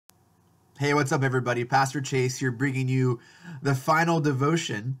Hey, what's up, everybody? Pastor Chase here, bringing you the final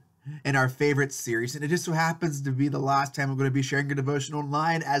devotion in our favorite series. And it just so happens to be the last time I'm going to be sharing a devotion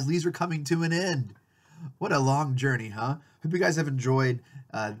online as these are coming to an end. What a long journey, huh? Hope you guys have enjoyed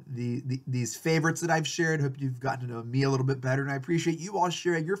these favorites that I've shared. Hope you've gotten to know me a little bit better. And I appreciate you all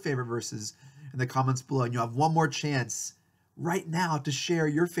sharing your favorite verses in the comments below. And you'll have one more chance right now to share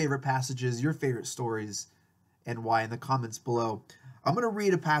your favorite passages, your favorite stories, and why in the comments below. I'm going to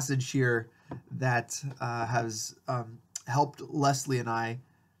read a passage here that has helped Leslie and I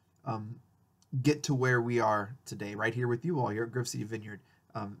get to where we are today, right here with you all here at Grove City Vineyard.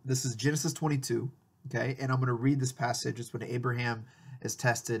 This is Genesis 22, okay? And I'm going to read this passage. It's when Abraham is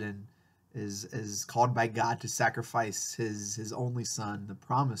tested and is called by God to sacrifice his only son, the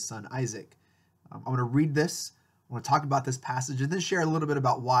promised son, Isaac. I'm going to read this. I want to talk about this passage and then share a little bit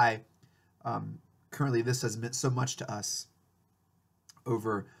about why currently this has meant so much to us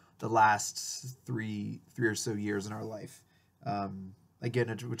over the last three or so years in our life. Again,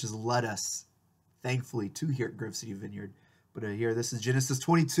 which has led us, thankfully, to here at Grove City Vineyard. But here, this is Genesis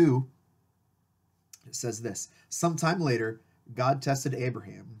 22. It says this: Sometime later, God tested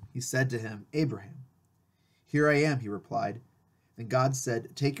Abraham. He said to him, "Abraham." "Here I am," he replied. And God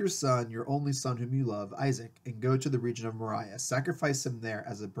said, "Take your son, your only son whom you love, Isaac, and go to the region of Moriah. Sacrifice him there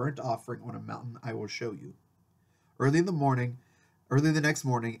as a burnt offering on a mountain I will show you." Early the next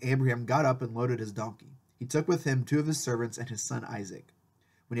morning, Abraham got up and loaded his donkey. He took with him 2 of his servants and his son Isaac.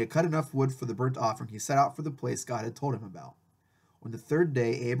 When he had cut enough wood for the burnt offering, he set out for the place God had told him about. On the third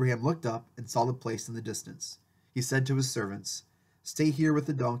day, Abraham looked up and saw the place in the distance. He said to his servants, "Stay here with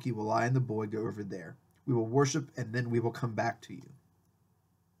the donkey while I and the boy go over there. We will worship, and then we will come back to you."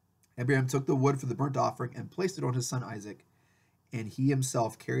 Abraham took the wood for the burnt offering and placed it on his son Isaac, and he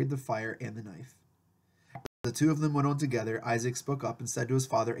himself carried the fire and the knife. The 2 of them went on together. Isaac spoke up and said to his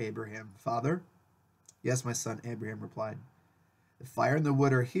father Abraham, "Father?" "Yes, my son," Abraham replied. "The fire and the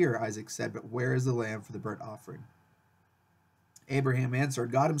wood are here," Isaac said, "but where is the lamb for the burnt offering?" Abraham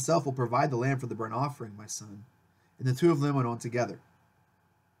answered, "God himself will provide the lamb for the burnt offering, my son." And the 2 of them went on together.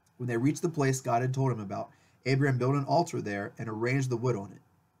 When they reached the place God had told him about, Abraham built an altar there and arranged the wood on it.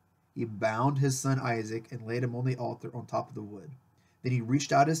 He bound his son Isaac and laid him on the altar on top of the wood. Then he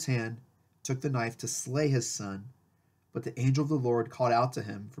reached out his hand, took the knife to slay his son, but the angel of the Lord called out to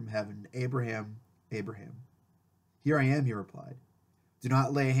him from heaven, "Abraham, Abraham." "Here I am," he replied. "Do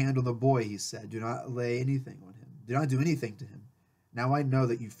not lay a hand on the boy," he said. "Do not lay anything on him. Do not do anything to him. Now I know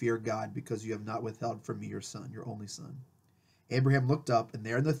that you fear God because you have not withheld from me your son, your only son." Abraham looked up, and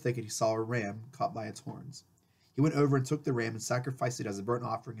there in the thicket he saw a ram caught by its horns. He went over and took the ram and sacrificed it as a burnt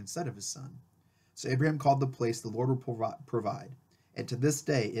offering instead of his son. So Abraham called the place "The Lord will provide." And to this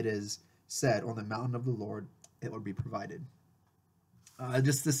day it is said, "On the mountain of the Lord it will be provided."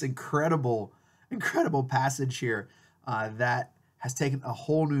 Just this incredible passage here that has taken a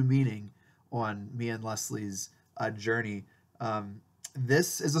whole new meaning on me and Leslie's journey.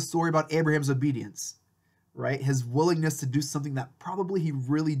 This is a story about Abraham's obedience, right? His willingness to do something that probably he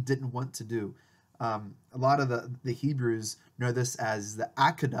really didn't want to do. A lot of the Hebrews know this as the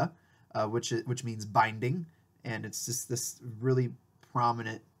Akedah, which means binding, and it's just this really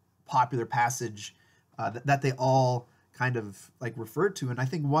prominent, popular passage that they all kind of like referred to. And I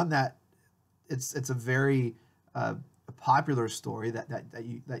think one that it's a very popular story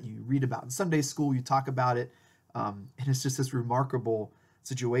that you read about in Sunday school. You talk about it, and it's just this remarkable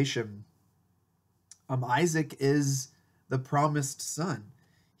situation. Isaac is the promised son.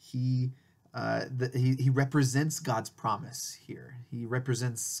 He represents God's promise here. He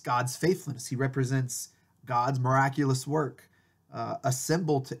represents God's faithfulness. He represents God's miraculous work. A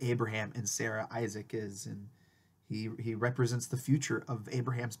symbol to Abraham and Sarah, Isaac is, and he represents the future of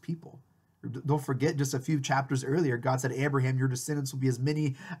Abraham's people. Don't forget, just a few chapters earlier, God said, "Abraham, your descendants will be as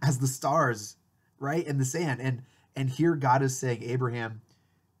many as the stars, right, in the sand." And here God is saying, "Abraham,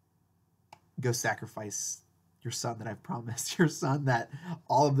 go sacrifice your son that I've promised, your son that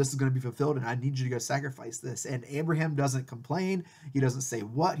all of this is going to be fulfilled, and I need you to go sacrifice this." And Abraham doesn't complain. He doesn't say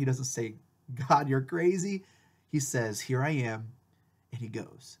what? He doesn't say, "God, you're crazy." He says, "Here I am," and he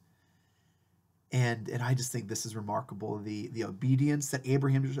goes. And I just think this is remarkable. The obedience that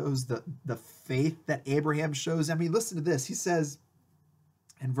Abraham shows, the faith that Abraham shows. I mean, listen to this. He says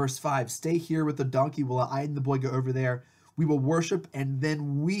in verse 5, "Stay here with the donkey while I and the boy go over there. We will worship, and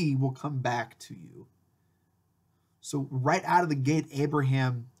then we will come back to you." So right out of the gate,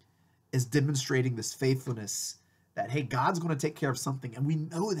 Abraham is demonstrating this faithfulness that, hey, God's going to take care of something. And we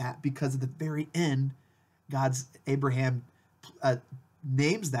know that because at the very end, Abraham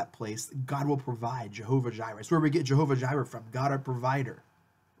names that place, God will provide, Jehovah Jireh. It's where we get Jehovah Jireh from, God our provider,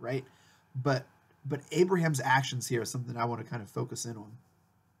 right? But Abraham's actions here is something I want to kind of focus in on.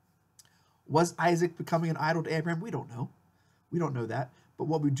 Was Isaac becoming an idol to Abraham? We don't know. We don't know that. But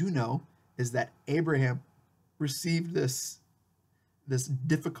what we do know is that Abraham received this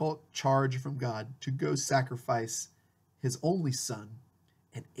difficult charge from God to go sacrifice his only son,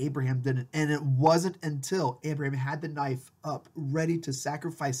 and Abraham didn't. And it wasn't until Abraham had the knife up, ready to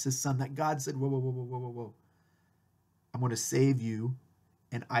sacrifice his son, that God said, whoa, whoa, whoa, whoa, whoa, whoa, whoa. I'm going to save you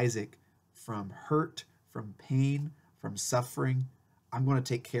and Isaac from hurt, from pain, from suffering. I'm going to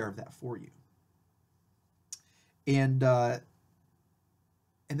take care of that for you. And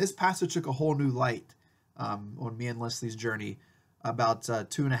this passage took a whole new light on me and Leslie's journey about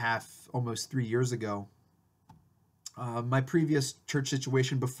 2.5, almost 3 years ago. My previous church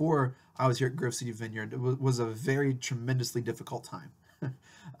situation before I was here at Grove City Vineyard was a very tremendously difficult time.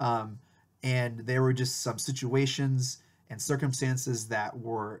 And there were just some situations and circumstances that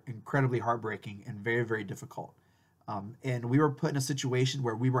were incredibly heartbreaking and very, very difficult. And we were put in a situation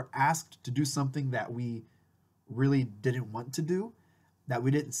where we were asked to do something that we really didn't want to do, that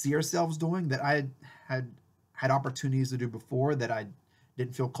we didn't see ourselves doing, that I had opportunities to do before that I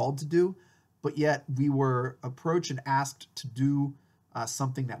didn't feel called to do, but yet we were approached and asked to do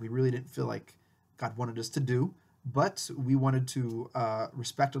something that we really didn't feel like God wanted us to do, but we wanted to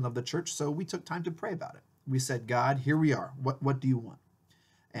respect and love the church, so we took time to pray about it. We said, God, here we are. What do you want?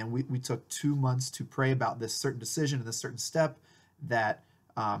 And we took 2 months to pray about this certain decision and this certain step that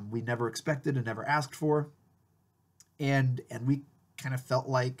we never expected and never asked for. And we kind of felt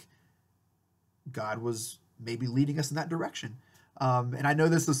like God was maybe leading us in that direction. And I know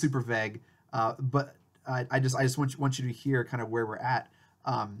this is super vague, but I just want you to hear kind of where we're at.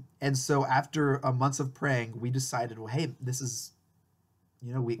 And so after months of praying, we decided, well, hey, this is,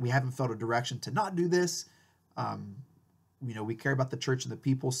 we haven't felt a direction to not do this. We care about the church and the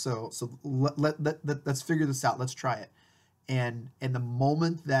people. So let's figure this out. Let's try it. And the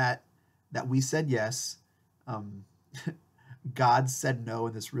moment that we said yes, God said no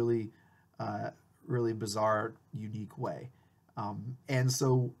in this really, really bizarre, unique way. And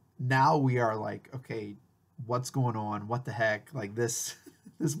so now we are like, okay, what's going on? What the heck? Like was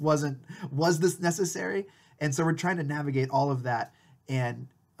this necessary? And so we're trying to navigate all of that. And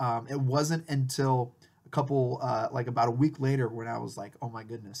it wasn't until about a week later when I was like, oh my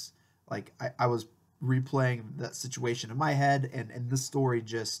goodness, like I was replaying that situation in my head, and this story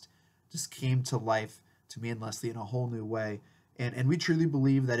just came to life to me and Leslie in a whole new way. And we truly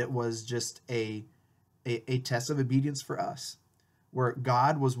believe that it was just a test of obedience for us, where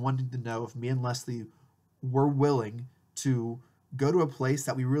God was wanting to know if me and Leslie were willing to go to a place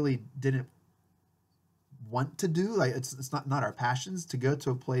that we really didn't want to do. Like it's not our passions, to go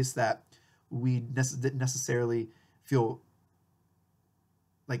to a place that we didn't necessarily feel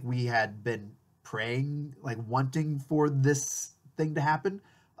like we had been praying, like wanting for this thing to happen.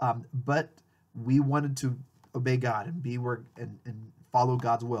 But we wanted to obey God and and follow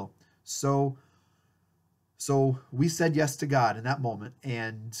God's will. So we said yes to God in that moment,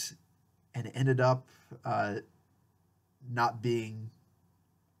 and it ended up not being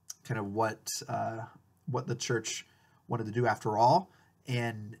kind of what the church wanted to do after all.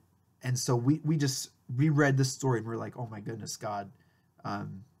 And so we reread this story and we're like, oh my goodness, God,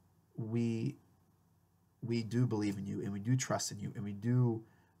 we do believe in you, and we do trust in you, and we do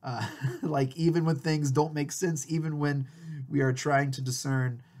like, even when things don't make sense, even when we are trying to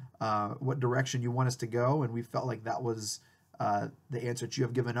discern what direction you want us to go, and we felt like that was the answer that you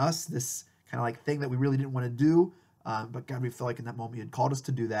have given us, this kind of like thing that we really didn't want to do, but God, we felt like in that moment you had called us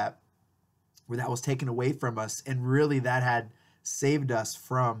to do that, where that was taken away from us, and really that had saved us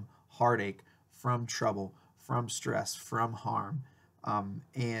from heartache, from trouble, from stress, from harm,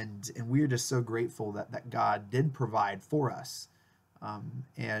 and we are just so grateful that God did provide for us.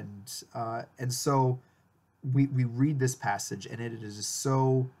 And so we read this passage, and it is just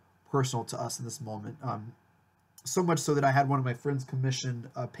so personal to us in this moment. So much so that I had one of my friends commission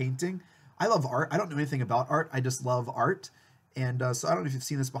a painting. I love art. I don't know anything about art. I just love art. And so I don't know if you've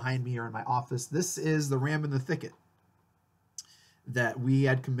seen this behind me or in my office. This is the Ram in the Thicket that we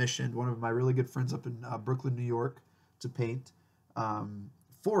had commissioned one of my really good friends up in Brooklyn, New York, to paint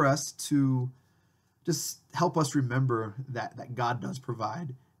for us, to just help us remember that God does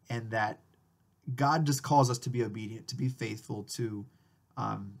provide, and that God just calls us to be obedient, to be faithful, to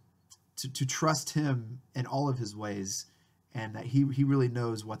trust Him in all of His ways, and that He really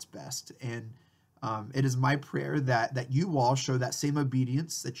knows what's best. And it is my prayer that you all show that same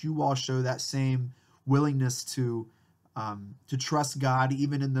obedience, that you all show that same willingness to trust God,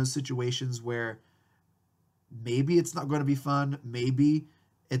 even in those situations where maybe it's not going to be fun, maybe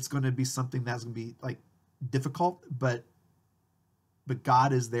it's going to be something that's going to be like difficult, but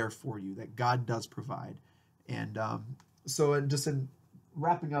God is there for you, that God does provide. And so just in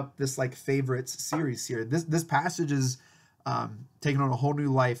wrapping up this like favorites series here, this passage is taking on a whole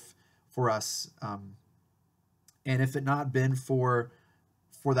new life for us. And if it not been for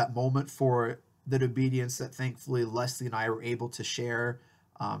that moment, for the obedience that thankfully Leslie and I were able to share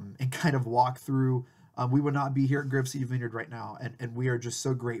and kind of walk through, we would not be here at Grove City Vineyard right now. And we are just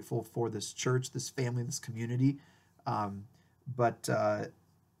so grateful for this church, this family, this community. But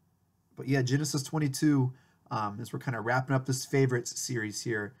yeah, Genesis 22, as we're kind of wrapping up this favorites series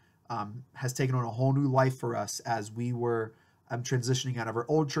here, has taken on a whole new life for us as we were transitioning out of our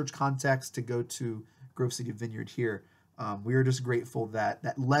old church context to go to Grove City Vineyard here. We are just grateful that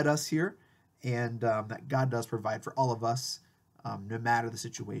led us here, and that God does provide for all of us, no matter the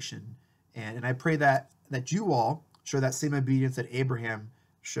situation. And I pray that you all show that same obedience that Abraham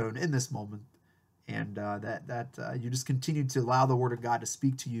shown in this moment, and that you just continue to allow the Word of God to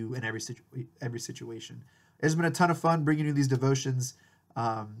speak to you in every situation. It's been a ton of fun bringing you these devotions,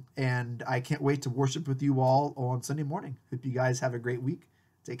 and I can't wait to worship with you all on Sunday morning. Hope you guys have a great week.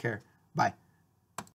 Take care. Bye.